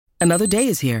Another day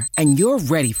is here, and you're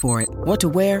ready for it. What to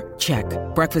wear? Check.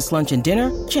 Breakfast, lunch, and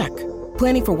dinner? Check.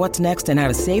 Planning for what's next and how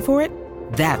to save for it?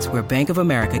 That's where Bank of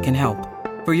America can help.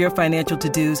 For your financial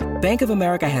to-dos, Bank of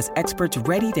America has experts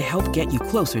ready to help get you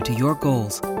closer to your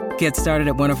goals. Get started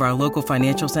at one of our local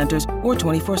financial centers or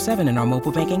 24/7 in our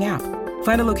mobile banking app.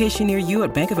 Find a location near you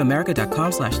at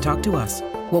bankofamerica.com/talktous.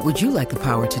 What would you like the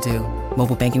power to do?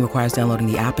 Mobile banking requires downloading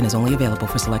the app and is only available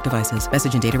for select devices.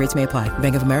 Message and data rates may apply.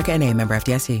 Bank of America N.A., member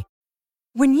FDIC.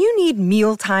 When you need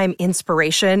mealtime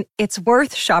inspiration, it's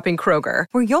worth shopping Kroger,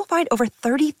 where you'll find over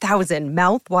 30,000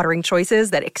 mouth-watering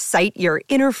choices that excite your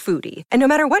inner foodie. And no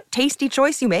matter what tasty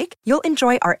choice you make, you'll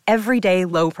enjoy our everyday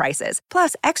low prices,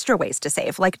 plus extra ways to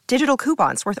save, like digital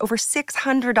coupons worth over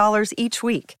 $600 each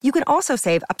week. You can also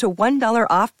save up to $1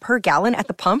 off per gallon at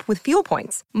the pump with fuel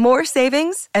points. More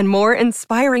savings and more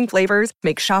inspiring flavors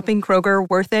make shopping Kroger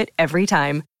worth it every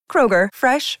time. Kroger,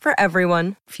 fresh for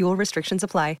everyone. Fuel restrictions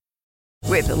apply.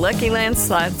 With the Lucky Land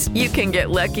Slots, you can get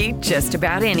lucky just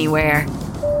about anywhere.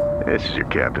 This is your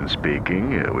captain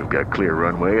speaking. We've got clear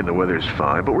runway and the weather's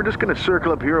fine, but we're just going to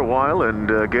circle up here a while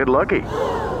and get lucky.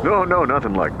 No,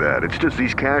 nothing like that. It's just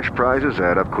these cash prizes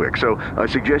add up quick. So I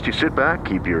suggest you sit back,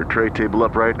 keep your tray table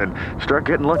upright, and start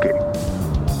getting lucky.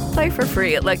 Play for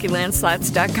free at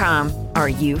LuckyLandSlots.com. Are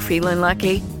you feeling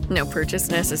lucky? No purchase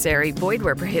necessary. Void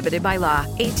where prohibited by law.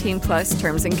 18+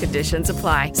 terms and conditions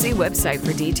apply. See website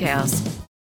for details.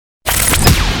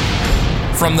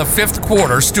 From the Fifth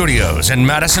Quarter Studios in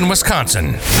Madison,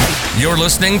 Wisconsin, you're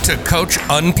listening to Coach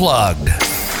Unplugged.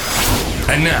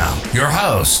 And now, your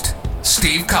host,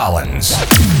 Steve Collins.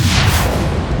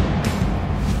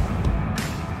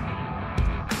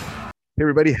 Hey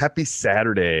everybody, happy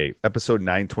Saturday, episode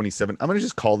 927. I'm going to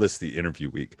just call this the interview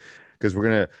week because we're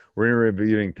going to be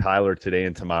reviewing Tyler today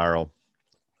and tomorrow.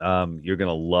 You're going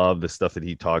to love the stuff that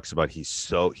he talks about.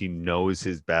 He knows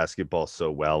his basketball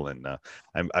so well, and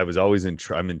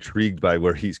I'm intrigued by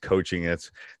where he's coaching.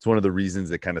 It's one of the reasons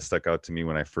that kind of stuck out to me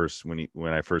when I first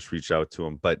reached out to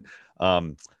him. But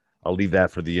I'll leave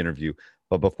that for the interview.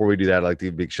 But before we do that, I'd like to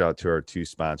give a big shout out to our two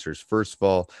sponsors. First of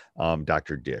all,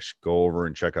 Dr. Dish. Go over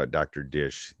and check out Dr.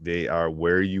 Dish. They are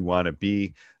where you want to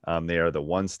be. They are the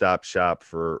one-stop shop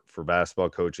for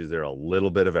basketball coaches. They're a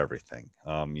little bit of everything.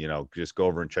 Just go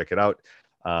over and check it out.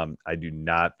 I do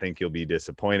not think you'll be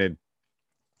disappointed.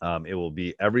 It will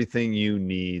be everything you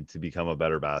need to become a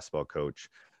better basketball coach.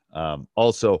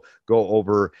 Also, go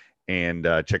over and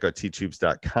check out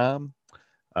teachhoops.com.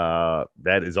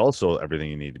 That is also everything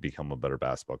you need to become a better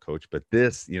basketball coach. But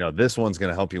this one's going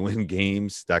to help you win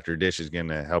games. Dr. Dish is going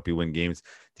to help you win games.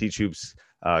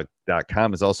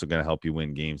 Teachhoops.com is also going to help you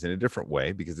win games in a different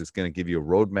way because it's going to give you a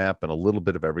roadmap and a little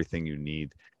bit of everything you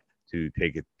need to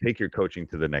take your coaching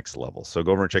to the next level. So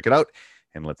go over and check it out,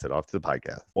 and let's head off to the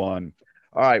podcast. All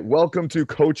right, welcome to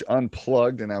Coach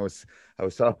Unplugged. And I was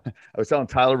telling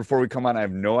Tyler before we come on, I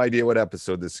have no idea what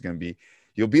episode this is going to be.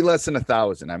 You'll be less than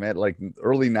 1,000. I'm at like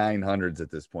early 900s at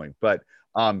this point. But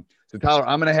so Tyler,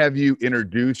 I'm going to have you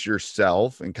introduce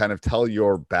yourself and kind of tell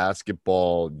your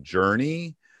basketball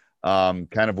journey, kind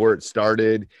of where it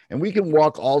started, and we can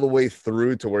walk all the way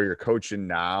through to where you're coaching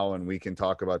now, and we can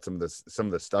talk about some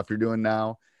of the stuff you're doing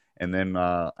now, and then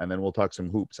we'll talk some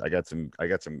hoops. I got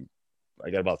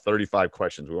about 35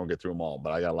 questions. We won't get through them all,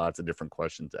 but I got lots of different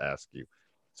questions to ask you.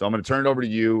 So I'm going to turn it over to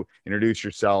you, introduce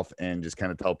yourself, and just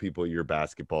kind of tell people your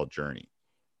basketball journey.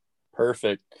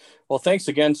 Perfect. Well, thanks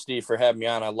again, Steve, for having me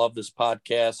on. I love this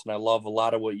podcast, and I love a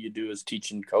lot of what you do is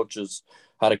teaching coaches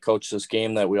how to coach this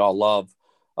game that we all love.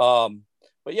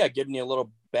 But yeah, giving you a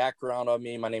little background on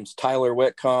me. My name's Tyler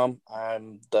Whitcomb.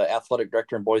 I'm the athletic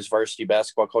director and boys varsity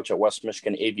basketball coach at West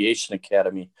Michigan Aviation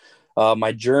Academy.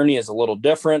 My journey is a little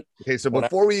different. Okay, so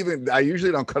I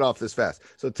usually don't cut off this fast.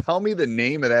 So tell me the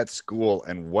name of that school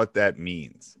and what that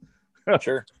means.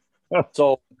 Sure.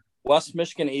 So West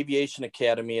Michigan Aviation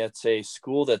Academy, it's a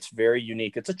school that's very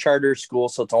unique. It's a charter school,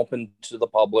 so it's open to the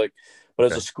public, but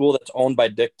it's a school that's owned by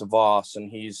Dick DeVos,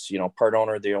 and he's, part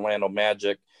owner of the Orlando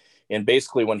Magic. And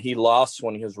basically when he was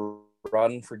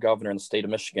running for governor in the state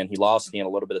of Michigan, he had a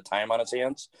little bit of time on his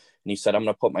hands. And he said, I'm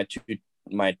going to put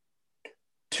my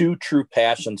two true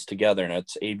passions together, and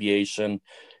it's aviation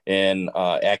and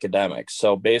academics.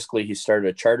 So basically he started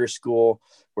a charter school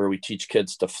where we teach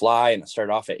kids to fly, and it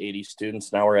started off at 80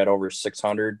 students. Now we're at over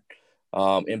 600.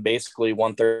 And basically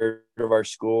 1/3 of our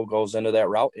school goes into that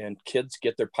route, and kids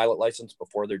get their pilot license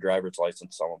before their driver's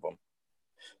license, some of them.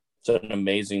 It's an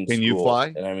amazing school. Can you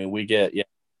fly? And I mean, we get, yeah.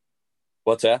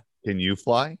 What's that? Can you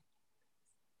fly?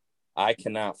 I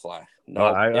cannot fly. No,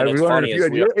 I was wondering if you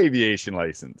had your aviation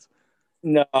license.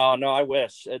 No, I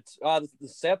wish. It's the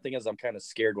sad thing is I'm kind of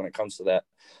scared when it comes to that.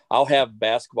 I'll have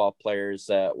basketball players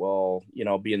that will,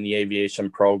 be in the aviation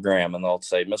program, and they'll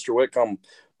say, "Mr. Whitcomb,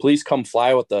 please come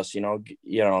fly with us."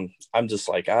 I'm just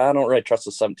like, I don't really trust a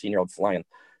 17-year-old flying.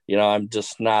 I'm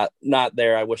just not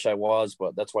there. I wish I was,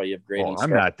 but that's why you have great.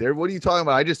 I'm not there. What are you talking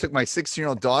about? I just took my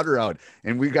 16-year-old daughter out,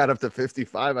 and we got up to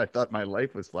 55. I thought my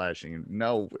life was flashing.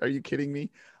 No, are you kidding me?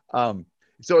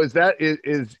 So is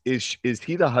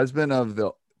he the husband of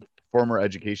the former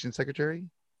education secretary?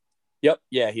 Yep.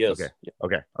 Yeah, he is.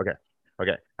 Okay.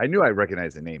 I knew I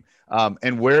recognized the name.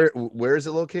 And where is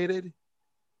it located?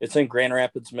 It's in Grand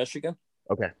Rapids, Michigan.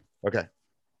 Okay.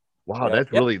 Wow,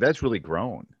 that's really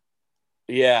grown.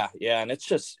 Yeah. And it's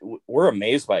just, we're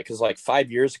amazed by it. Cause like 5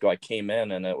 years ago I came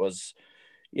in and it was,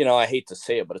 I hate to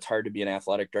say it, but it's hard to be an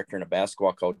athletic director and a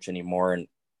basketball coach anymore. And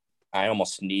I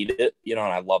almost need it, and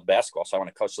I love basketball, so I want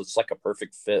to coach. So it's like a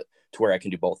perfect fit to where I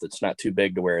can do both. It's not too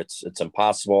big to where it's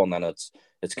impossible, and then it's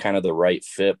kind of the right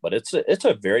fit. But it's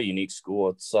a very unique school.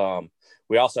 It's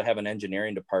we also have an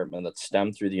engineering department that's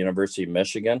STEM through the University of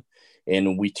Michigan,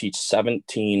 and we teach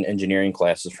 17 engineering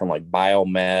classes from like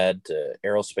biomed to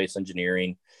aerospace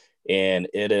engineering, and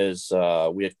it is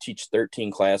we teach 13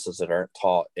 classes that aren't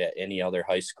taught at any other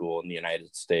high school in the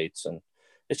United States, and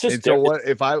it's just. And so what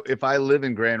if I live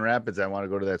in Grand Rapids, I want to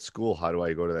go to that school? How do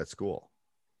I go to that school?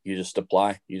 You just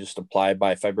apply.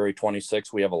 By February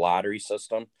 26th. We have a lottery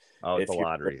system. Oh, it's a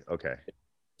lottery. Okay.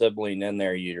 Sibling in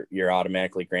there, you're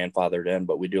automatically grandfathered in.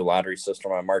 But we do a lottery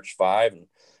system on March 5, and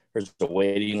there's a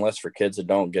waiting list for kids that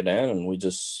don't get in, and we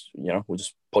just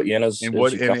put you in as. And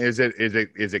what? And is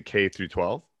it K through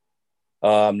 12?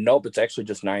 Nope. It's actually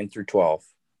just 9 through 12.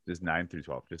 Just 9 through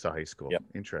 12. Just a high school. Yep.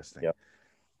 Interesting. Yep.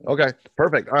 Okay,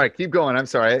 perfect. All right, keep going. I'm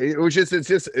sorry.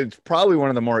 It's probably one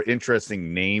of the more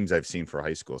interesting names I've seen for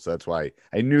high school. So that's why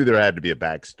I knew there had to be a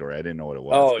backstory. I didn't know what it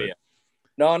was. Oh, yeah.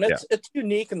 No, and it's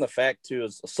unique in the fact too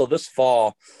is so this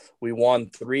fall we won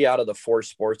 3 out of the 4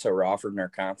 sports that were offered in our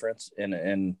conference,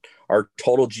 and our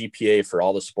total GPA for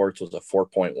all the sports was a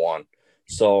 4.1.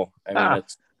 So I mean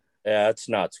it's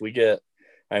nuts. The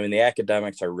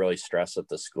academics are really stressed at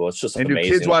the school. It's just amazing. And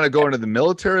do kids want to go into the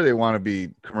military? Or they want to be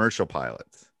commercial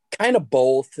pilots? Kind of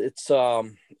both. It's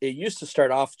it used to start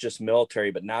off just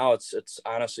military, but now it's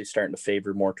honestly starting to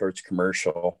favor more towards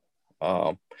commercial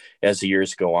as the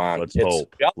years go on.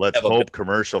 Let's hope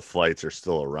commercial flights are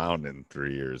still around in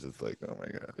 3 years. It's like, oh my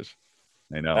gosh.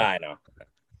 I know.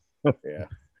 Yeah.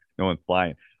 No one's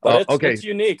flying. But okay. It's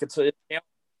unique. Yeah.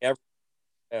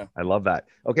 I love that.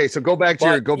 Okay, so go back.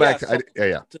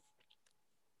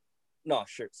 No,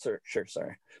 sure.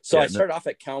 Sorry. So I started off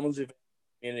at Kalamazoo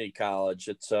Community College.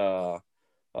 It's a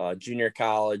junior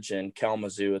college in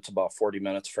Kalamazoo. It's about 40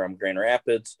 minutes from Grand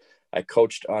Rapids. I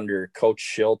coached under Coach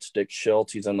Schultz, Dick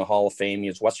Schultz. He's in the Hall of Fame. He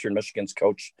was Western Michigan's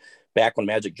coach back when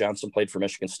Magic Johnson played for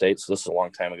Michigan State. So this is a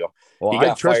long time ago.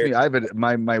 Well, trust me.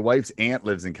 My wife's aunt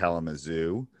lives in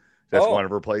Kalamazoo. That's one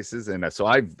of her places, and so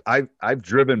I've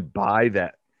driven by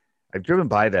that. I've driven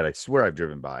by that. I swear I've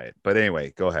driven by it. But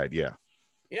anyway, go ahead. Yeah.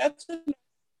 Yeah, it's a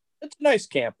nice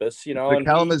campus, The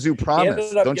Kalamazoo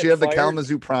Promise. Don't you have the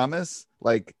Kalamazoo Promise?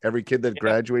 Like every kid that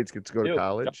graduates gets to go to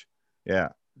college. Yeah.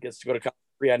 Gets to go to college.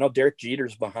 I know Derek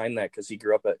Jeter's behind that because he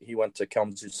went to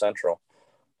Kalamazoo Central.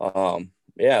 So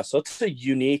it's a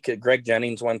unique. Greg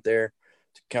Jennings went there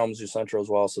to Kalamazoo Central as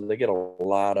well. So they get a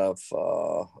lot of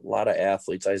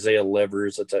athletes. Isaiah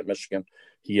Livers, that's at Michigan.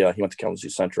 He went to Kalamazoo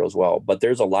Central as well. But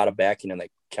there's a lot of backing in the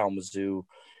Kalamazoo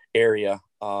area.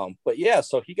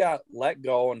 So he got let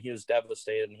go and he was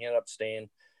devastated, and he ended up staying.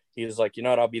 He was like,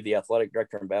 I'll be the athletic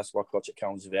director and basketball coach at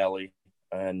Kalamazoo Valley.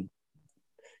 And,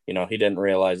 he didn't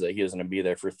realize that he was going to be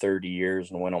there for 30 years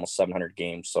and win almost 700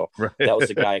 games. So that was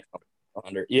the guy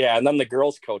under. Yeah. And then the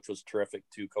girls coach was terrific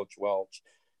too. Coach Welch,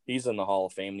 he's in the Hall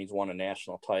of Fame and he's won a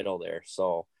national title there.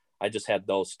 So I just had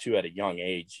those two at a young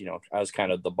age. I was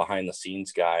kind of the behind the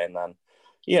scenes guy. And then,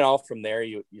 from there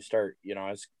you start,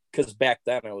 because back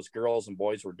then it was girls and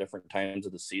boys were different times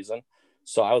of the season.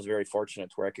 So I was very fortunate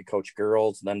to where I could coach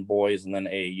girls, then boys, and then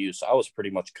AAU. So I was pretty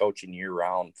much coaching year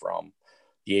round from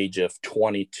the age of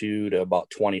 22 to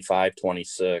about 25,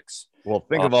 26. Well,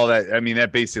 think of all that. I mean,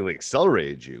 that basically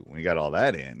accelerated you when you got all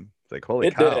that in. It's like,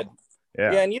 holy cow. Did.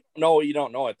 Yeah. And you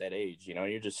don't know at that age,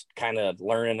 you're just kind of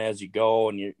learning as you go,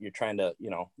 and you're trying to,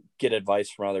 get advice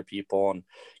from other people. And,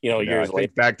 years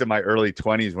later. Back to my early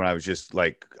 20s when I was just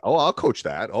like, oh, I'll coach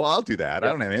that. Oh, I'll do that. Yeah.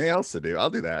 I don't have anything else to do.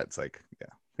 I'll do that. It's like,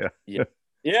 yeah.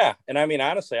 Yeah. And I mean,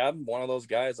 honestly, I'm one of those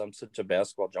guys. I'm such a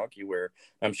basketball junkie where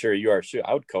I'm sure you are too.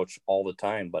 I would coach all the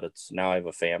time, but it's now I have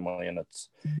a family, and it's,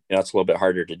 it's a little bit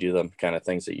harder to do them kind of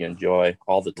things that you enjoy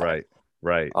all the time.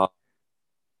 Right.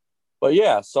 But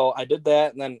yeah, so I did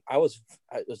that, and then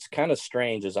it's kind of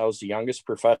strange, as I was the youngest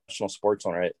professional sports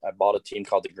owner. I bought a team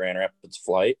called the Grand Rapids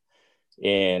Flight,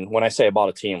 and when I say I bought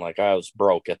a team, like I was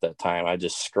broke at that time. I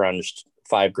just scrunched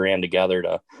 $5,000 together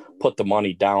to put the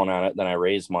money down on it. Then I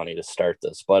raised money to start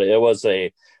this, but it was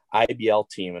a IBL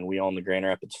team, and we owned the Grand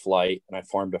Rapids Flight, and I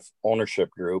formed a ownership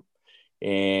group.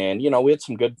 And,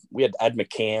 we had Ed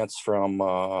McCants from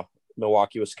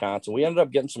Milwaukee, Wisconsin. We ended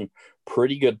up getting some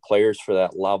pretty good players for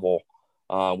that level.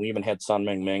 We even had Sun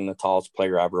Ming, the tallest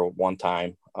player ever, one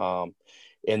time.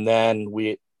 And then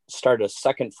we started a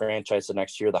second franchise the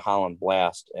next year, the Holland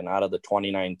Blast. And out of the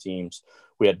 29 teams,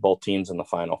 we had both teams in the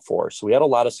Final Four. So we had a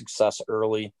lot of success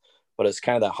early, but it's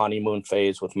kind of that honeymoon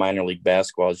phase with minor league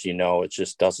basketball. As you know, it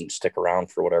just doesn't stick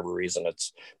around for whatever reason.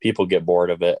 People get bored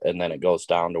of it, and then it goes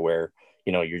down to where,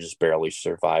 you're just barely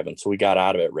surviving. So we got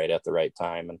out of it right at the right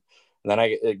time. And then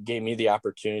it gave me the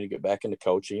opportunity to get back into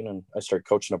coaching, and I started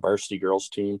coaching a varsity girls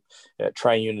team at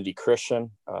Tri-Unity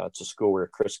Christian. It's a school where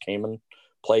Chris Kamen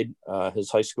played his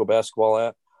high school basketball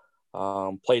at.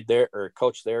 Played there, or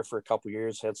coached there for a couple of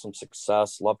years, had some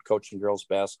success, loved coaching girls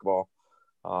basketball.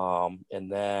 And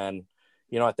then,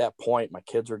 at that point, my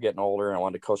kids were getting older, and I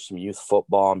wanted to coach some youth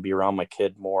football and be around my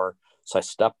kid more. So I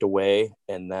stepped away,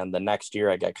 and then the next year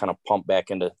I got kind of pumped back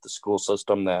into the school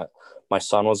system that my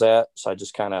son was at. So I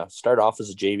just kind of started off as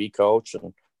a JV coach.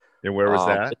 And where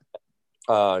was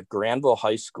that? Granville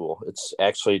High School. It's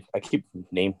actually, I keep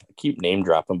name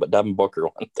dropping, but Devin Booker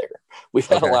went there. We've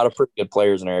had a lot of pretty good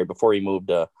players in the area before he moved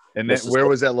to. And then where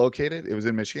was that located? It was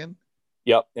in Michigan?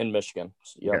 Yep, in Michigan.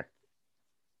 Yep. Okay.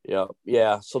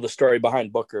 Yeah. So the story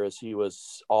behind Booker is he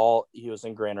was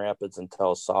in Grand Rapids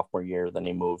until his sophomore year. Then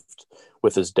he moved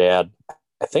with his dad,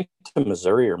 I think, to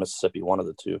Missouri or Mississippi, one of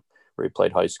the two, where he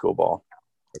played high school ball.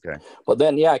 Okay. But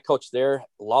then, I coached there,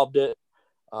 loved it.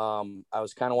 I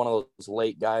was kind of one of those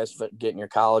late guys getting your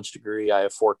college degree. I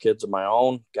have 4 kids of my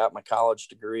own, got my college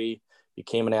degree,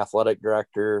 became an athletic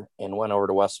director, and went over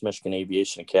to West Michigan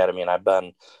Aviation Academy.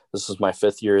 And this is my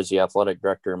 5th year as the athletic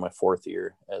director and my 4th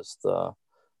year as the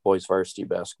boys varsity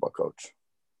basketball coach.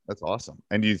 That's awesome.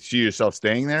 And do you see yourself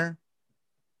staying there?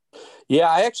 Yeah,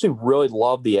 I actually really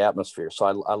love the atmosphere.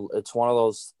 So it's one of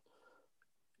those,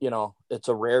 it's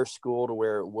a rare school to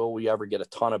where will we ever get a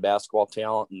ton of basketball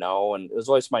talent? No. And it was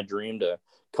always my dream to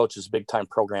coach this big time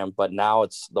program. But now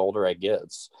it's the older I get,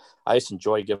 I just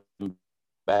enjoy giving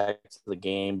back to the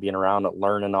game, being around it,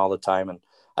 learning all the time. And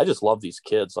I just love these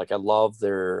kids. Like I love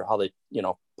how they,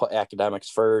 put academics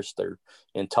first. They're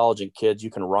intelligent kids.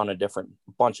 You can run a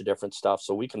bunch of different stuff.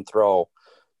 So we can throw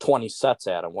 20 sets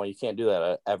at them. Well, you can't do that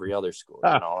at every other school.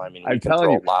 I'm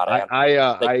telling you,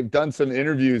 I've done some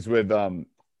interviews with, I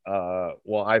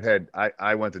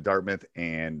went to Dartmouth,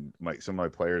 and some of my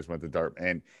players went to Dartmouth,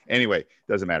 and anyway,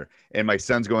 doesn't matter. And my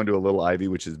son's going to a little Ivy,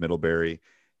 which is Middlebury.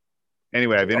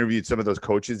 Anyway, I've interviewed some of those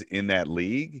coaches in that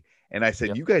league, and I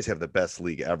said, you guys have the best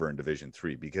league ever in Division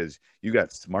III because you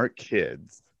got smart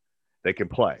kids that can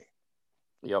play.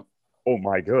 Yep. Oh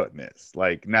my goodness.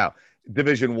 Like now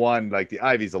Division I, like the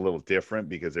Ivy's a little different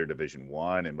because they're Division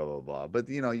I and blah, blah, blah. But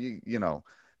the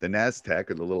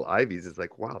NASTech or the little Ivies is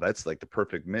like, wow, that's like the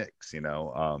perfect mix,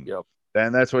 Yep.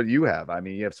 And that's what you have. I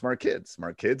mean, you have smart kids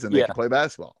and they can play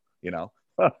basketball, Yeah,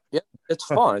 it's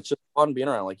fun. It's just fun being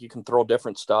around. Like you can throw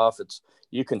different stuff.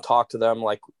 You can talk to them.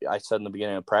 Like I said in the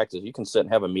beginning of practice, you can sit and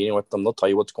have a meeting with them. They'll tell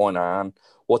you what's going on,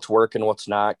 what's working, what's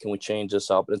not. Can we change this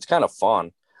up? It's kind of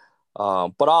fun.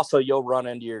 But also you'll run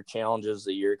into your challenges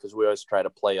a year because we always try to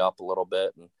play up a little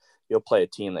bit, and you'll play a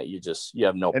team that you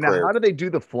have no. And how do they do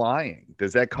the flying?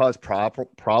 Does that cause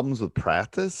problems with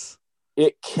practice?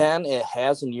 It can. It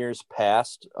has in years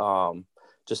past.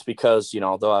 Just because,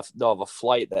 they'll have a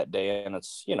flight that day, and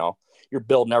it's, you're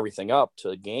building everything up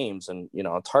to games, and,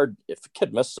 it's hard if a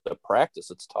kid misses a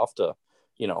practice, it's tough to,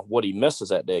 what he misses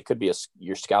that day. It could be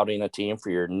you're scouting a team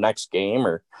for your next game,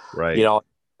 or, right. I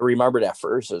remembered at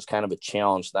first it was kind of a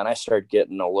challenge. Then I started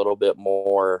getting a little bit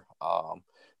more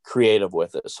creative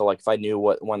with it. So like if I knew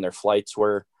when their flights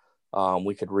were,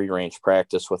 we could rearrange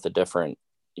practice with a different,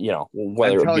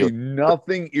 whether I'm telling you,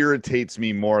 nothing irritates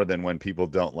me more than when people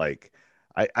don't like.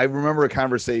 I remember a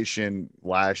conversation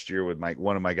last year with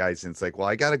one of my guys, and it's like, well,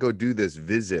 I got to go do this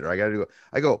visit, or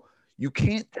I go, you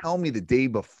can't tell me the day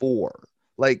before.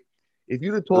 Like if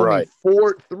you'd have told me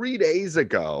 3 days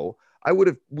ago,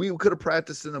 we could have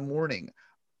practiced in the morning.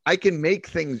 I can make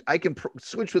things,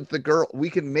 switch with the girl. We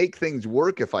can make things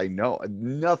work if I know.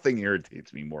 Nothing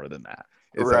irritates me more than that.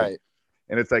 It's right.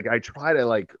 And it's like, I try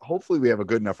to hopefully we have a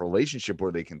good enough relationship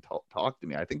where they can talk to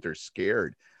me. I think they're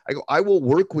scared. I go, I will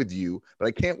work with you, but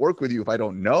I can't work with you if I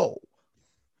don't know.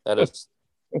 That is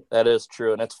That is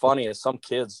true. And it's funny is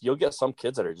you'll get some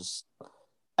kids that are just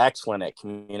excellent at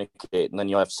communicating. And then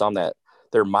you'll have some that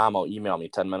their mom will email me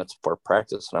 10 minutes before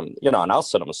practice. And and I'll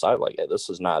set them aside like, hey, this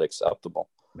is not acceptable.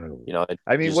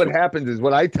 I mean, what happens is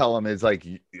what I tell them is like,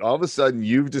 all of a sudden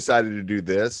you've decided to do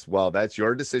this. Well, that's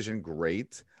your decision.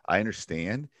 Great. I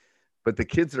understand. But the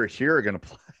kids that are here are going to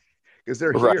play because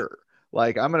they're here.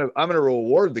 Like I'm going to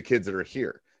reward the kids that are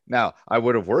here. Now I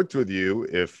would have worked with you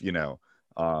if,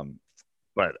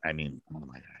 but I mean, oh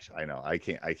my gosh, I know I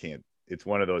can't. It's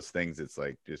one of those things. It's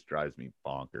like, just drives me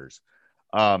bonkers.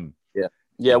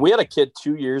 Yeah. We had a kid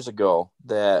 2 years ago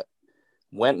that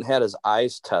went and had his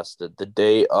eyes tested the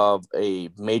day of a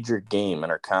major game in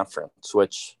our conference,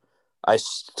 which I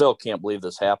still can't believe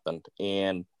this happened.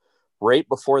 And right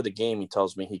before the game, he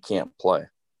tells me he can't play.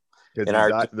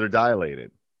 Because they're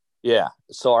dilated. Yeah.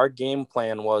 So our game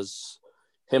plan was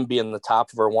him being the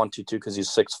top of our 1-2-2 because he's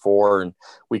 6'4", and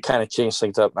we kind of changed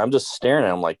things up. I'm just staring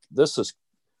at him like, this is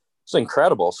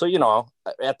incredible. So,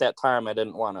 at that time, I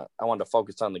wanted to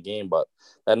focus on the game. But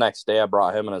that next day, I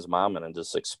brought him and his mom in and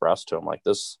just expressed to him, like,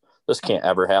 this can't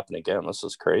ever happen again. This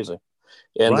is crazy.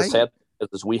 And the sad thing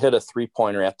is we hit a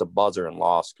 3-pointer at the buzzer and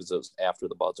lost because it was after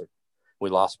the buzzer. We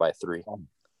lost by 3.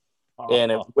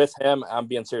 And with him, I'm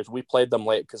being serious. We played them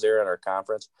late because they were in our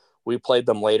conference. We played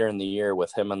them later in the year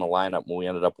with him in the lineup, and we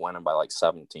ended up winning by like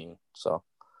 17. So,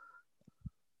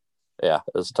 yeah,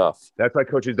 it was tough. That's why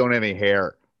coaches don't have any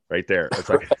hair right there. It's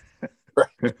like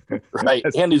right.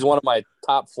 And he's one of my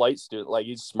top flight students. Like,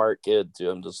 he's a smart kid, too.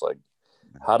 I'm just like,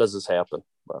 how does this happen?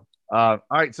 But, all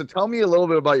right. So tell me a little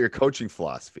bit about your coaching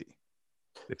philosophy,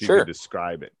 if you could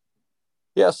describe it.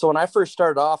 Yeah, so when I first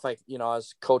started off, I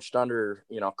was coached under,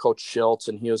 Coach Schultz,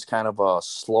 and he was kind of a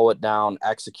slow it down,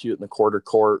 execute in the quarter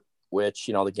court, which,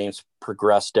 the games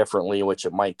progress differently, which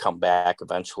it might come back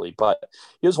eventually. But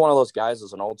he was one of those guys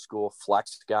as an old school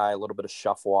flex guy, a little bit of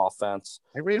shuffle offense.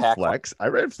 I ran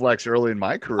flex early in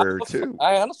my career too.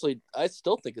 I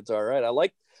still think it's all right. I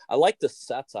like the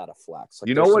sets out of flex. Like,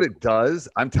 you know what it does?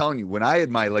 I'm telling you, when I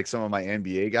had some of my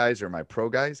NBA guys or my pro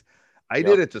guys, I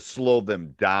did it to slow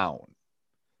them down.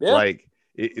 Yeah. Like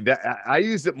I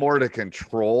used it more to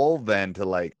control than to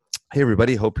like, hey,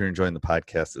 everybody, hope you're enjoying the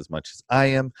podcast as much as I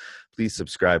am. Please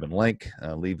subscribe and like,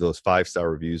 leave those 5-star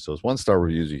reviews. Those 1-star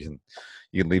reviews you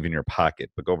can leave in your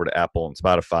pocket, but go over to Apple and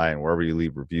Spotify and wherever you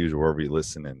leave reviews or wherever you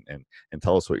listen and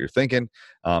tell us what you're thinking.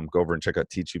 Go over and check out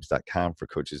teachhoops.com for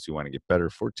coaches who want to get better.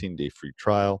 14-day free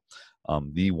trial,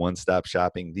 the one-stop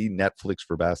shopping, the Netflix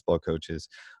for basketball coaches.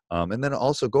 And then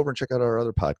also go over and check out our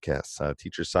other podcasts,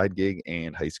 Teacher Side Gig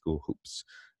and High School Hoops.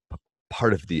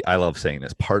 I love saying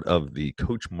this, part of the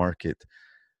Coach Market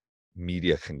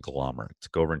media conglomerate.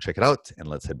 Go over and check it out, and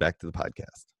let's head back to the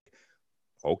podcast.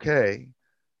 Okay,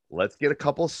 let's get a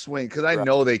couple swings, because I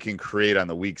know they can create on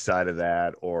the weak side of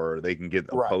that, or they can get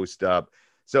a post up.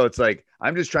 So it's like,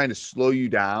 I'm just trying to slow you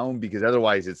down, because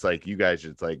otherwise it's like you guys,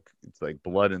 it's like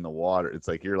blood in the water. It's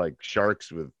like you're like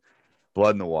sharks with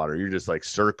blood in the water. You're just like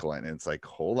circling, and it's like,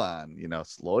 hold on,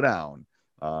 slow down.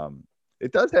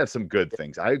 It does have some good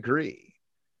things. I agree.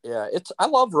 Yeah, I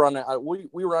love running.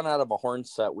 We run out of a horn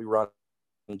set. We run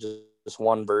just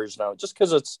one version of it, just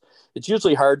because it's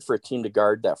usually hard for a team to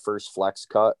guard that first flex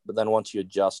cut. But then once you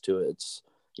adjust to it,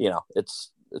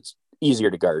 it's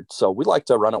easier to guard. So we like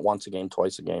to run it once a game,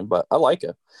 twice a game. But I like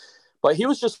it. But he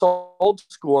was just old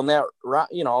school in that,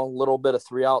 a little bit of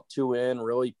 3 out, 2 in,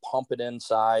 really pump it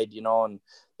inside, and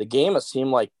the game, it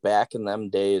seemed like back in them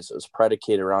days, it was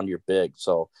predicated around your big.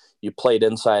 So you played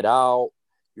inside out.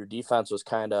 Your defense was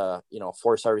kind of,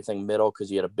 force everything middle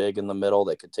because you had a big in the middle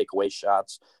that could take away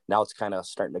shots. Now it's kind of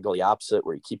starting to go the opposite,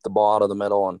 where you keep the ball out of the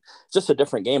middle, and it's just a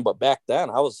different game. But back then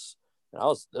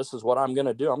this is what I'm going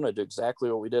to do. I'm going to do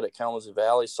exactly what we did at Kalamazoo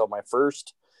Valley. So my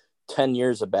first 10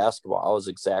 years of basketball, I was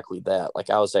exactly that. Like,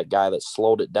 I was that guy that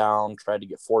slowed it down, tried to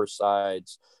get 4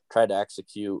 sides, tried to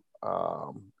execute,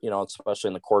 especially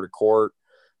in the quarter court.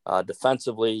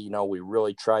 Defensively, we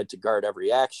really tried to guard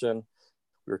every action.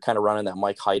 We were kind of running that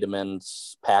Mike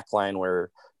Heideman's pack line, where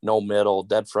no middle,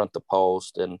 dead front the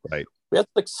post. And we had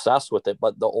success with it.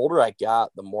 But the older I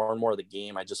got, the more and more of the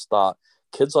game, I just thought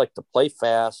kids like to play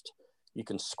fast. You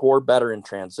can score better in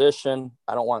transition.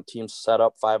 I don't want teams set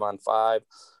up 5-on-5.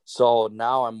 So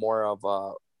now I'm more of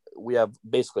we have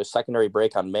basically a secondary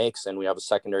break on makes, and we have a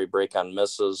secondary break on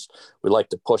misses. We like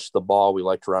to push the ball. We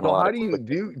like to run a lot. How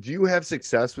do you have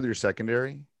success with your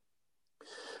secondary?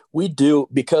 We do,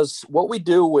 because what we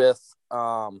do with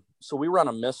so we run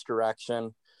a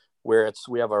misdirection. where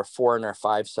we have our 4 and our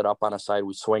 5 set up on a side.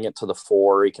 We swing it to the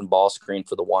 4. He can ball screen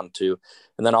for the 1-2.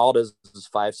 And then all it is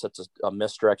 5 sets a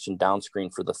misdirection down screen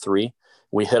for the 3.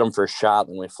 We hit them for a shot,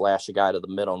 and we flash a guy to the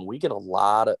middle. And we get a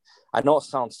lot of, I know it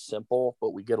sounds simple,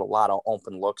 but we get a lot of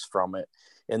open looks from it.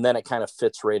 And then it kind of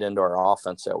fits right into our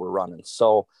offense that we're running.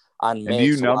 So on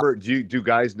makes, do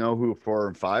guys know who 4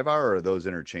 and 5 are, or are those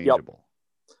interchangeable?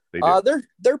 Yep.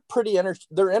 They're pretty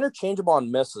they're interchangeable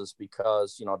on misses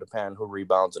because, depending who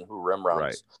rebounds and who rim runs.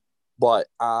 Right. But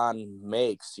on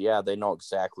makes, they know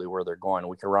exactly where they're going.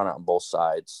 We can run it on both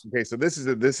sides. Okay, so this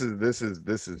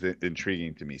is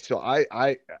intriguing to me. So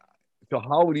so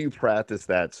how do you practice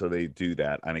that so they do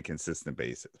that on a consistent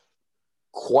basis?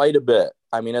 Quite a bit.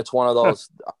 I mean, it's one of those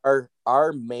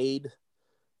our made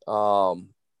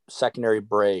secondary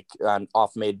break on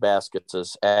off made baskets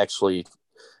is actually,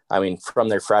 from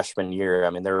their freshman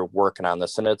year, they're working on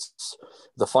this. And it's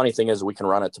the funny thing is we can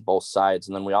run it to both sides.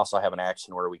 And then we also have an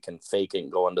action where we can fake it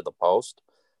and go into the post.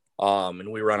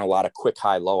 And we run a lot of quick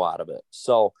high low out of it.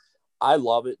 So I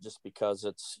love it just because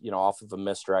it's, off of a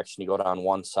misdirection, you go down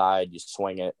one side, you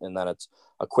swing it, and then it's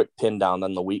a quick pin down.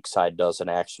 Then the weak side does an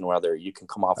action, whether you can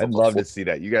come off. I'd love to see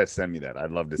that. You guys send me that.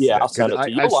 I'd love to see that. I'll send it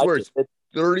to you. I swear it's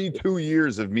 32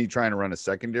 years of me trying to run a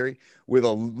secondary with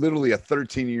literally a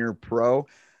 13-year pro.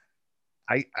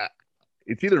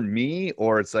 It's either me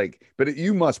or it's like, but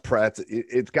you must practice.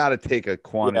 It's got to take a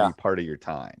quantity part of your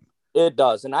time. It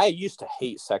does. And I used to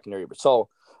hate secondary. So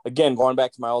again, going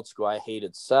back to my old school, I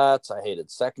hated sets. I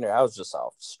hated secondary. I was just a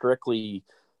strictly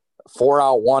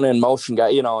 4-out, 1-in motion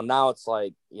guy. Now it's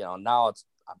like,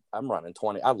 I'm running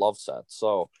 20. I love sets.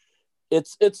 So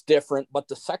it's different, but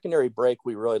the secondary break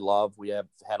we really love. We have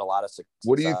had a lot of success.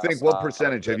 What do you think? What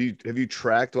percentage have you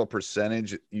tracked? What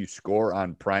percentage you score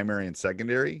on primary and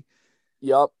secondary?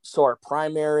 Yep. So our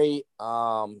primary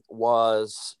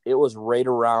was right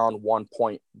around 1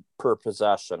 point per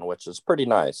possession, which is pretty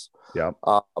nice. Yep.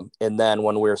 And then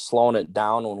when we were slowing it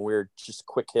down, when we were just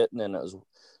quick hitting and it was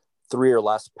 3 or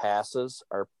less passes,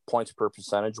 our points per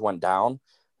percentage went down.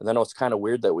 And then what's kind of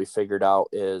weird that we figured out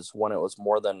is when it was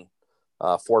more than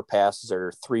 4 passes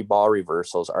or 3 ball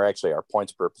reversals, our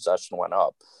points per possession went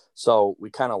up. So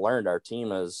we kind of learned our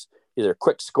team is either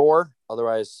quick score,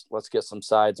 otherwise let's get some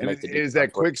sides. And make the is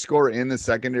that quick score in the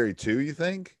secondary too, you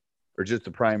think, or just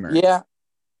the primary? Yeah,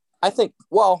 I think.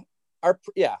 Well,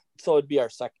 so it'd be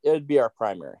our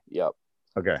primary. Yep.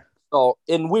 Okay. So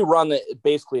and we run it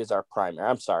basically as our primary.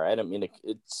 I'm sorry, I didn't mean to.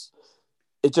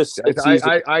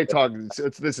 I talk.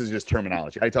 This is just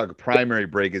terminology. I talk primary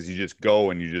break is you just go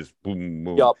and you just boom,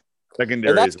 boom. Yep.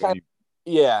 Secondary is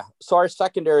So our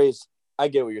secondaries, I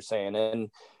get what you're saying, and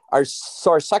our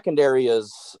secondary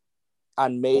is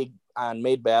on made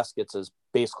baskets is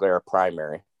basically our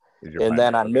primary, and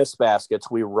then on missed baskets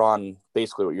we run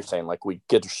basically what you're saying. Like we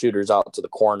get the shooters out to the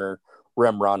corner,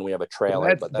 rim run. We have a trailer.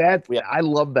 I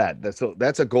love that.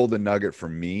 That's a golden nugget for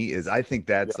me. Is I think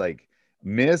that's like.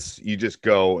 Miss, you just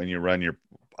go and you run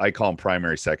I call them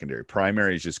primary, secondary.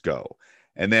 Primary is just go.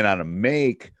 And then on a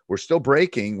make, we're still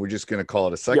breaking. We're just going to call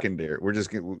it a secondary. We're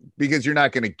just because you're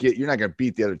not going to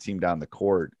beat the other team down the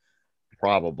court.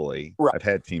 Probably. Right. I've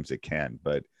had teams that can,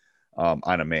 but on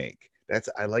a make,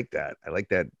 I like that. I like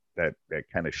that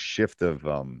kind of shift of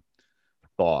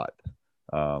thought.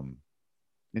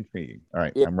 Intriguing. All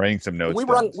right. Yeah. I'm writing some notes. We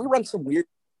run some weird.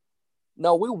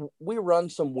 No, we run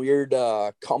some weird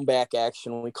comeback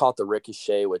action. We call it the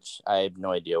ricochet, which I have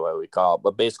no idea what we call it.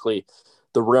 But basically,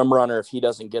 the rim runner, if he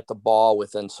doesn't get the ball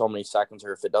within so many seconds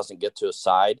or if it doesn't get to his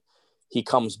side, he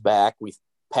comes back. We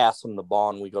pass him the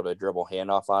ball and we go to a dribble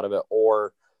handoff out of it.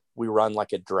 Or we run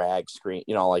like a drag screen.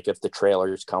 Like if the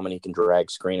trailer is coming, he can drag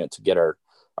screen it to get our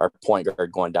point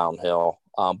guard going downhill.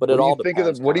 But it all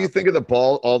depends. What do you think of the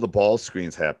ball? All the ball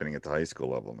screens happening at the high school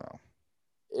level now?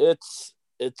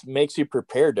 It makes you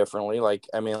prepare differently. A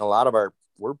lot of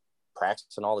we're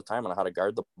practicing all the time on how to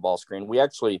guard the ball screen. We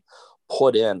actually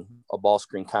put in a ball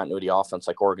screen continuity offense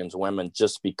like Oregon's women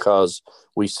just because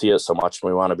we see it so much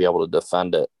and we want to be able to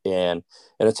defend it. And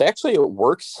it's actually, it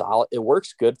works solid. It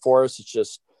works good for us. It's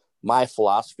just my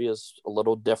philosophy is a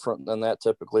little different than that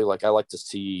typically. I like to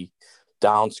see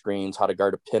down screens, how to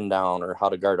guard a pin down or how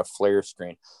to guard a flare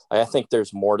screen. I think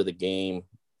there's more to the game.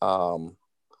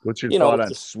 What's your thought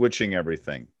on switching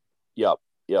everything? Yep.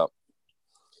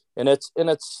 And it's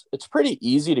pretty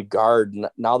easy to guard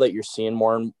now that you're seeing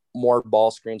more and more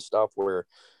ball screen stuff where,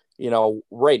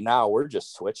 right now we're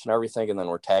just switching everything and then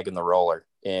we're tagging the roller.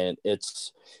 And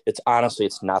it's honestly,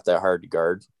 it's not that hard to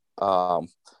guard.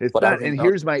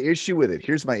 Here's my issue with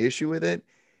it.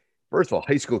 First of all,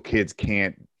 high school kids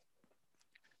can't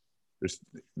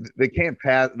they can't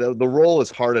pass. The role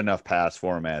is hard enough pass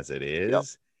for him as it is. Yep.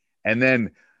 And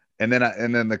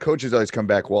then the coaches always come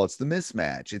back. Well, it's the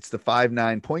mismatch. It's the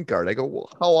 5'9" point guard. I go, well,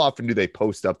 how often do they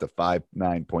post up the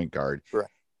 5'9" point guard? Right.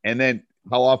 And then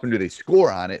how often do they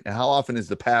score on it? And how often is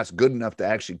the pass good enough to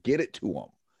actually get it to them?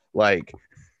 Like,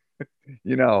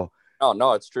 Oh,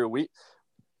 no, it's true.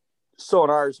 So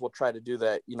in ours, we'll try to do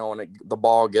that, when the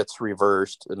ball gets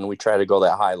reversed and we try to go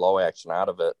that high-low action out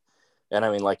of it. And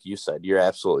I mean, like you said, you're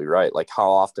absolutely right. Like,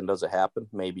 how often does it happen?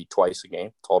 Maybe twice a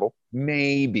game total.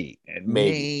 Maybe.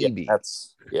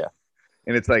 Yeah.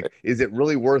 And it's like, is it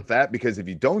really worth that? Because if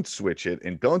you don't switch it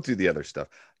and don't do the other stuff,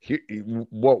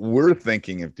 what we're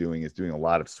thinking of doing is doing a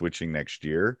lot of switching next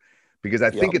year, because I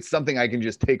think it's something I can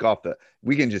just take off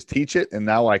we can just teach it. And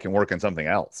now I can work on something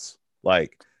else.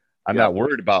 Like, I'm not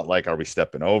worried about, like, are we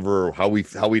stepping over?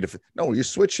 No, you're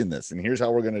switching this, and here's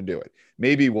how we're going to do it.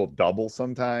 Maybe we'll double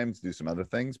sometimes, do some other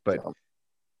things, but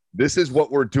this is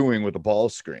what we're doing with the ball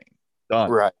screen.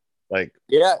 Done. Right. Like,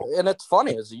 yeah, and it's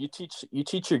funny is you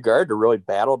teach your guard to really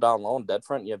battle down low and dead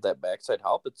front. And you have that backside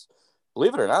help. It's,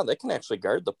 believe it or not, they can actually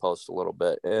guard the post a little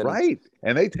bit. And, right,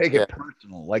 and they take it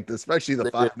personal. Like, especially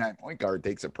the 5'9" point guard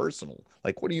takes it personal.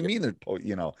 Like, what do you mean?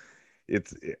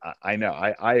 I know.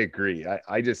 I agree.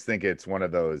 I just think it's one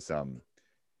of those.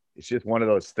 It's just one of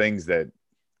those things that,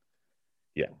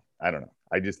 I don't know.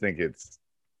 I just think it's.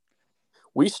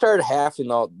 We started having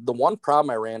the one problem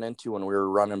I ran into when we were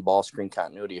running ball screen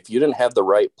continuity. If you didn't have the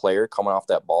right player coming off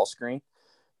that ball screen,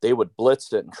 they would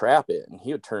blitz it and trap it, and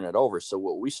he would turn it over. So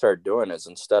what we started doing is,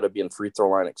 instead of being free throw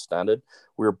line extended,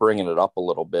 we were bringing it up a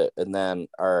little bit, and then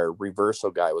our reversal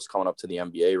guy was coming up to the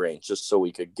NBA range just so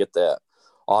we could get that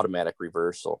automatic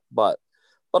reversal. But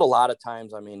a lot of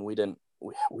times, I mean, we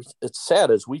it's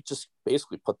sad is we just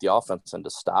basically put the offense in to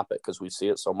stop it because we see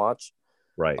it so much.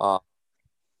 Right.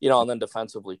 And then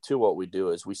defensively too, what we do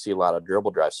is we see a lot of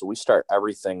dribble drives. So we start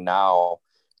everything now.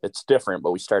 It's different,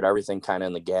 but we start everything kind of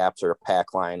in the gaps or a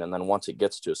pack line. And then once it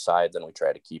gets to a side, then we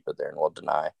try to keep it there and we'll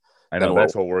deny. I know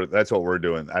that's what we're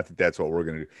doing. I think that's what we're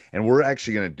going to do. And we're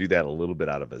actually going to do that a little bit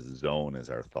out of a zone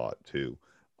is our thought too.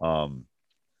 How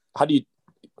do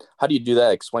you do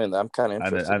that? Explain that. I'm kind of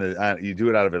interested. You do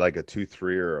it out of it like a 2-3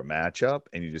 or a matchup,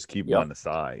 and you just keep them on the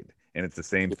side, and it's the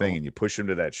same thing. And you push them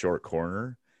to that short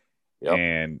corner,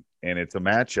 and it's a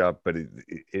matchup, but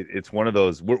it's one of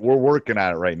those. We're working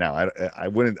on it right now. I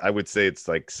would say it's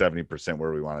like 70%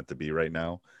 where we want it to be right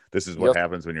now. This is what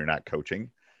happens when you're not coaching,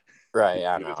 right?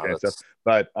 Yeah, no,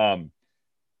 but I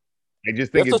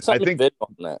just think the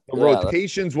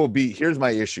rotations will be. Here's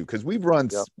my issue, because we've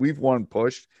won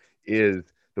pushed is.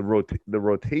 The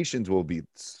rotations will be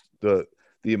the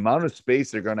amount of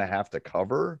space they're going to have to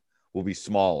cover will be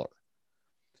smaller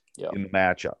in the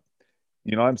matchup.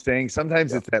 You know what I'm saying?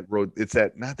 Sometimes it's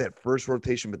that not that first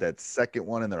rotation, but that second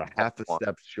one, and they're a half a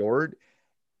step short,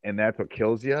 and that's what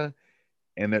kills you.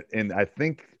 And I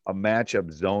think a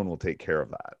matchup zone will take care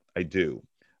of that. I do.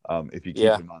 If you keep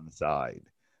them on the side.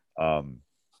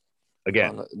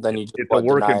 Again, then it's a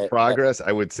work in progress.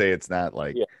 I would say it's not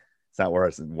like. Yeah. It's not where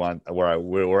I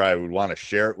would want to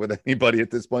share it with anybody at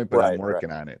this point, but I'm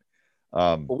working on it.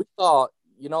 We saw,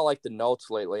 like the notes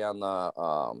lately on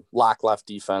the lock left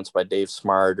defense by Dave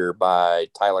Smart or by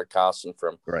Tyler Costin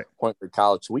from Point Grey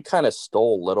College. We kind of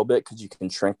stole a little bit because you can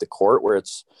shrink the court where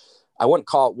I wouldn't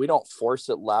call it, we don't force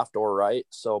it left or right.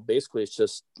 So basically it's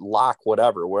just lock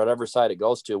whatever side it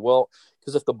goes to. Well,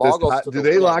 because if the ball goes to do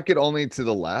they lock it only to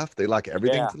the left? They lock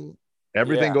everything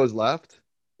everything goes left?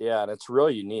 Yeah, and it's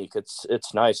really unique.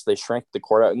 It's nice. They shrink the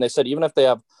court out. And they said even if they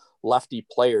have lefty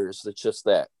players, it's just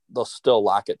that they'll still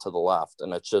lock it to the left.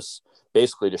 And it's just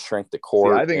basically to shrink the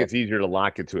court. I think it's easier to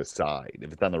lock it to a side.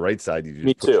 If it's on the right side, you just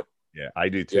Me too. Yeah, I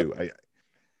do too. Yep.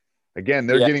 Again,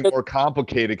 they're getting more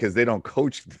complicated because they don't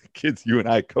coach the kids you and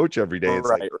I coach every day. It's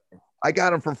like, I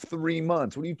got them for 3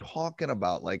 months. What are you talking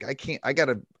about? Like, I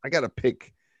gotta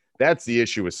pick. That's the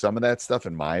issue with some of that stuff,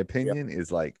 in my opinion,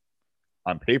 is like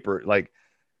on paper, like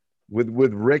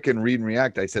with Rick and Read and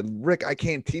React, I said, Rick, I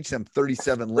can't teach them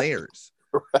 37 layers.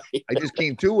 I just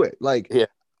can't do it. Like, I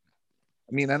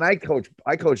mean, and I coach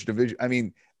division. I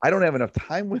mean, I don't have enough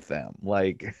time with them.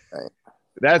 Like,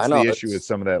 that's the issue with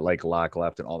some of that, like lock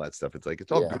left and all that stuff. It's like,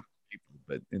 it's all good,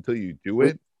 but until you do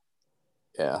it.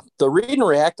 Yeah. The Read and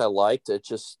React, I liked it.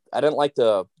 I didn't like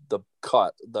the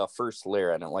cut, the first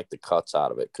layer. I didn't like the cuts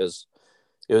out of it because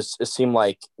it seemed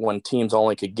like when teams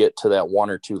only could get to that 1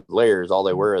 or 2 layers, all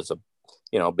they were is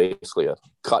basically a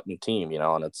cutting team,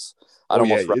 and it's,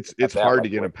 it's hard to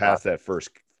get them past that first.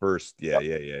 Yeah.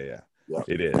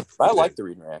 It is. I like the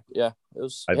Read and React. Yeah.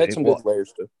 It had some good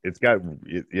layers too. It's got,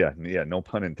 no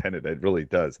pun intended. It really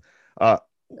does.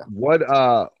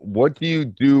 What do you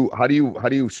do? How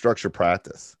do you structure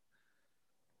practice?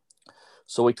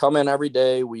 So we come in every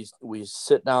day. We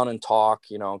sit down and talk,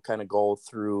 kind of go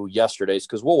through yesterday's,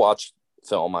 because we'll watch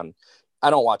film on. I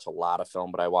don't watch a lot of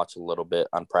film, but I watch a little bit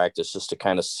on practice just to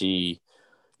kind of see,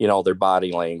 their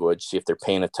body language, see if they're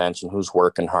paying attention, who's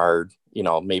working hard,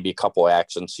 maybe a couple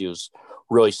actions, see who's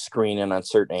really screening on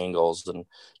certain angles. And,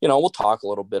 we'll talk a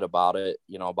little bit about it,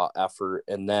 about effort.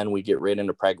 And then we get right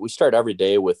into practice. We start every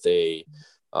day with a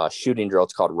shooting drill.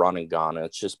 It's called run and gun. And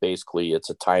it's just basically,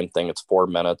 it's a time thing. It's 4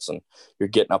 minutes and you're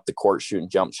getting up the court, shooting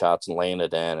jump shots and laying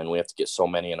it in. And we have to get so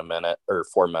many in a minute or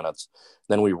 4 minutes.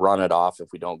 Then we run it off if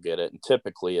we don't get it. And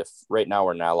typically, if right now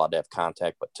we're not allowed to have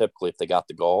contact, but typically if they got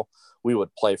the goal, we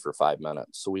would play for 5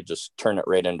 minutes. So we just turn it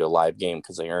right into a live game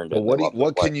because they earned it.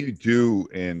 What can you do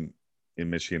in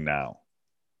Michigan now?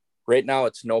 Right now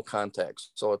it's no contact.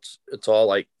 So it's all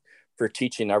like, for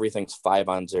teaching, everything's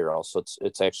 5-on-0. So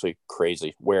it's actually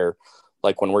crazy where,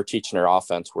 like, when we're teaching our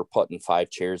offense, we're putting 5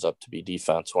 chairs up to be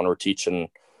defense. When we're teaching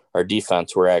our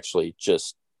defense, we're actually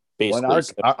just basically.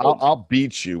 I'll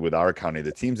beat you with our county.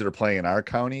 The teams that are playing in our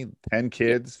county, 10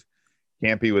 kids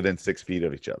can't be within 6 feet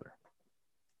of each other.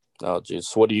 Oh, geez.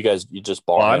 So what do you guys? You just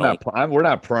ball? We're not playing.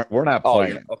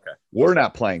 Yeah. Okay. We're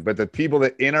not playing. But the people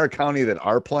that in our county that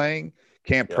are playing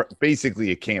can't. Basically,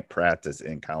 you can't practice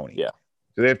in county. Yeah.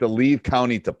 So they have to leave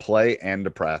county to play and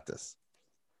to practice.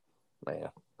 Man,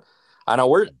 I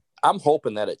know I'm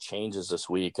hoping that it changes this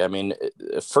week. I mean,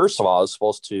 first of all,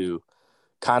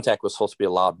 contact was supposed to be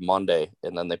allowed Monday,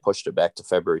 and then they pushed it back to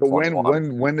February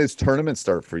 21. When does tournament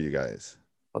start for you guys?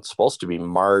 It's supposed to be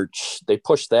March. They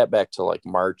pushed that back to like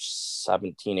March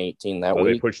 17, 18 that week.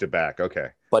 They pushed it back. Okay.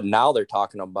 But now they're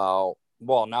talking about,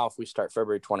 now if we start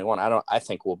February 21, I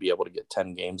think we'll be able to get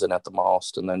 10 games in at the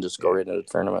most and then just go right into the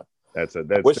tournament. That's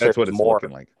what it's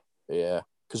looking like. Yeah,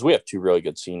 because we have 2 really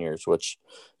good seniors, which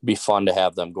would be fun to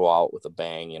have them go out with a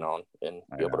bang, and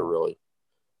be able to really.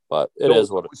 But it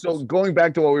is what it is. So going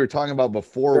back to what we were talking about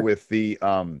before with the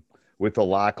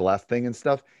lock left thing and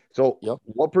stuff. So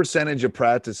what percentage of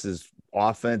practice is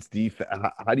offense, defense?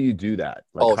 How do you do that?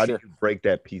 How do you break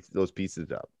those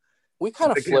pieces up? We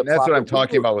kind of flip. That's what I'm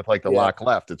talking about with like the lock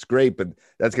left. It's great, but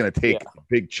that's going to take a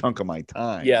big chunk of my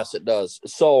time. Yes, it does.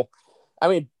 So, I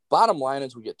mean, bottom line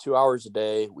is we get 2 hours a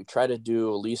day. We try to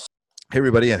do at least. Hey,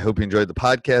 everybody. I hope you enjoyed the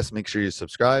podcast. Make sure you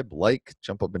subscribe, like,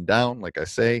 jump up and down, like I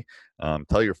say.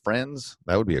 Tell your friends.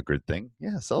 That would be a good thing.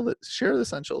 Yeah, share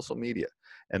this on social media.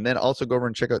 And then also go over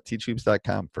and check out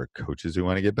teachhoops.com for coaches who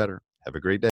want to get better. Have a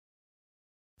great day.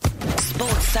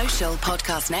 Sports Social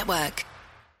Podcast Network.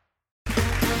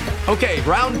 Okay,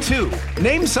 round 2.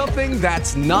 Name something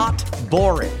that's not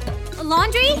boring. A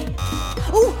laundry?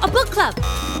 Ooh, a book club.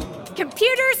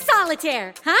 Computer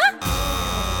solitaire,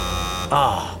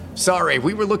 huh? Sorry,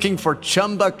 we were looking for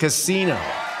Chumba Casino.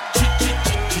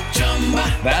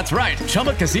 That's right,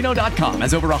 ChumbaCasino.com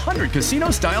has over 100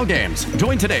 casino-style games.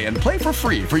 Join today and play for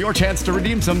free for your chance to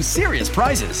redeem some serious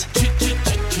prizes.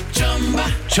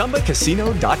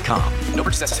 ChumbaCasino.com. No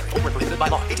purchase necessary. Void where prohibited by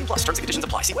law. 18+ terms and conditions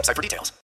apply. See website for details.